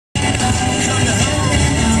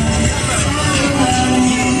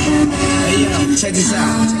check this out.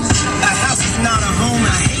 A house is not a home.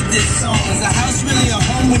 I hate this song. Is a house really a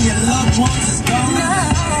home when your loved ones is gone?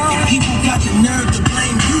 And people got the nerve to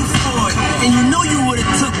blame you for it. And you know you would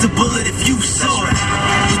have took the bullet if you saw it.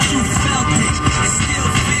 But you felt it and still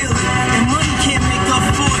feel it. And money can't make up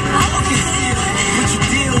for it. I can feel it, but you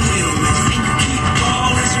deal with it. And you keep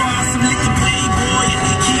ballin', try some liquor playboy, and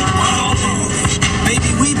you keep ballin'. Baby,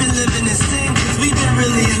 we've been living in sin, cause we've been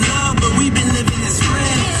really in love, but we've been living as friends.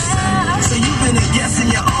 So you've been a guest in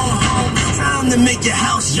your own home. It's time to make your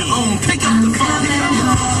house your own. Pick up the phone, pick up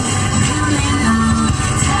the phone.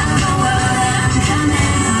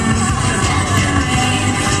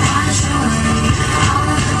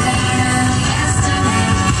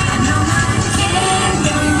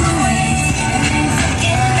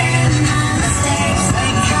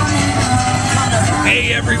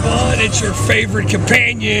 Hey everyone, it's your favorite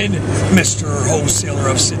companion, Mr. Wholesaler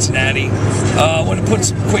of Cincinnati. I want to put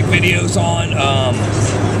some quick videos on.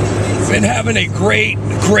 Been having a great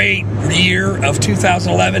year of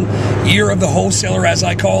 2011, year of the wholesaler as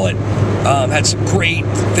I call it. Had some great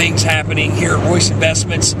things happening here at Royce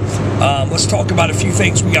Investments. Let's talk about a few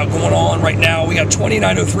things we got going on right now. We got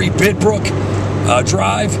 2903 Bidbrook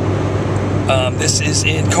Drive. This is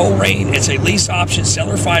in Coleraine. It's a lease option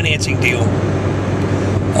seller financing deal.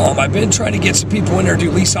 I've been trying to get some people in there to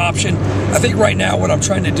do lease option. I think right now what I'm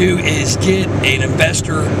trying to do is get an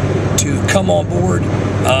investor to come on board.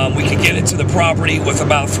 We can get into the property with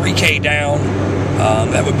about $3K down.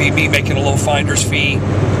 That would be me making a little finder's fee,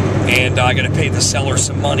 and I got to pay the seller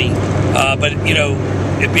some money. But you know,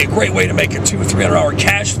 it'd be a great way to make a $200 or $300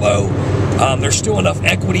 cash flow. There's still enough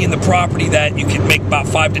equity in the property that you could make about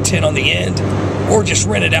 5 to 10 on the end, or just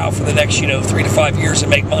rent it out for the next 3 to 5 years and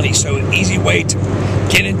make money. So an easy way to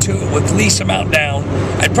get into it with lease amount down.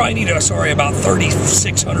 I'd probably need about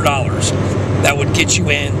 $3,600. That would get you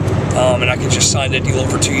in, and I could just sign the deal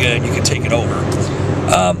over to you and you can take it over.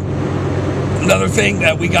 Another thing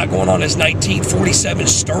that we got going on is 1947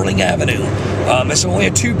 Sterling Avenue. It's only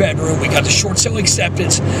a 2-bedroom. We got the short sale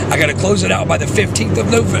acceptance. I got to close it out by the 15th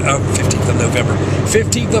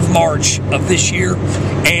of March of this year.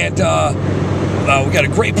 And we got a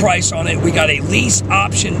great price on it. We got a lease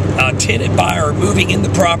option tenant buyer moving in the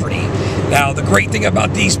property. Now, the great thing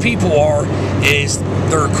about these people is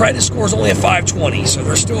their credit score is only a 520, so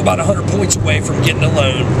they're still about 100 points away from getting a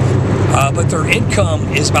loan. But their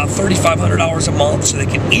income is about $3,500 a month, so they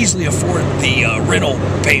can easily afford the rental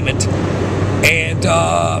payment. And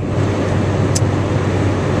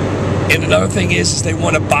another thing is they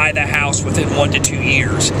want to buy the house within 1 to 2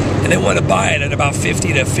 years, and they want to buy it at about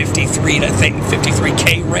 50 to 53, and I think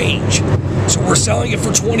 53K range. So we're selling it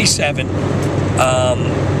for 27.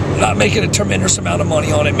 Not making a tremendous amount of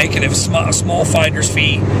money on it, making a small finder's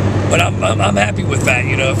fee, but I'm happy with that.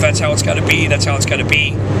 You know, if that's how it's got to be, that's how it's got to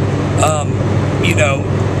be. You know,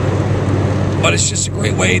 but it's just a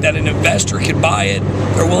great way that an investor can buy it.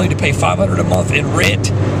 They're willing to pay $500 a month in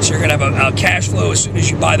rent, so you're going to have a cash flow as soon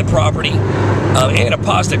as you buy the property, and a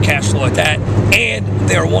positive cash flow at that. And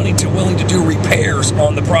they're willing to do repairs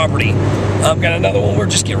on the property. Got another one. We're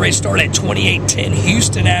just getting ready to start at 2810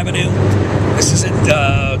 Houston Avenue. This is at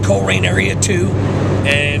Coleraine area too.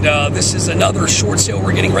 And this is another short sale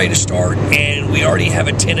we're getting ready to start, and we already have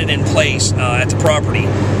a tenant in place at the property.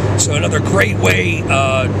 So another great way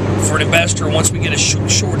for an investor once we get a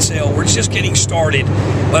short sale. We're just getting started,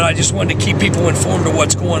 but I just wanted to keep people informed of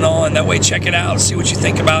what's going on. That way, check it out, see what you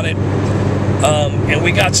think about it. And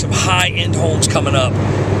we got some high-end homes coming up.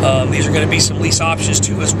 These are going to be some lease options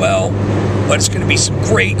too as well, but it's going to be some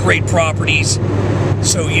great properties.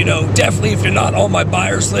 So, you know, definitely if you're not on my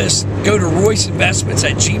buyers list, go to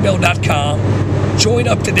royceinvestments@gmail.com. Join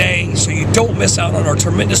up today so you don't miss out on our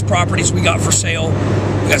tremendous properties we got for sale.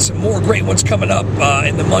 We got some more great ones coming up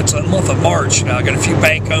in the month of March. I got a few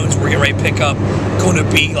bank loans we're getting ready to pick up. Going to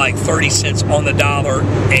be like 30 cents on the dollar,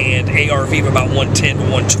 and ARV of about 110 to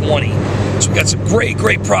 120. So we got some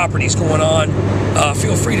great properties going on.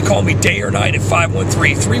 Feel free to call me day or night at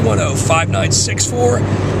 513-310-5964.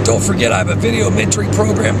 Don't forget I have a video mentoring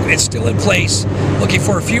program. It's still in place. Looking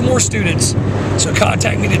for a few more students. So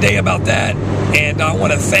contact me today about that. And I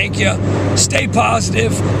want to thank you. Stay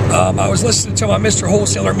positive. I was listening to my Mr.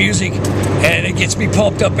 Wholesaler music, and it gets me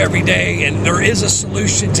pumped up every day. And there is a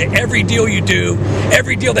solution to every deal you do.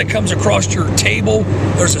 Every deal that comes across your table,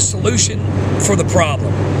 there's a solution for the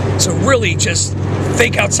problem. So really just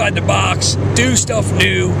think outside the box, do stuff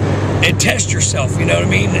new, and test yourself, you know what I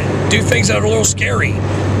mean? Do things that are a little scary,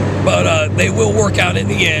 but they will work out in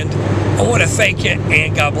the end. I want to thank you,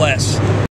 and God bless.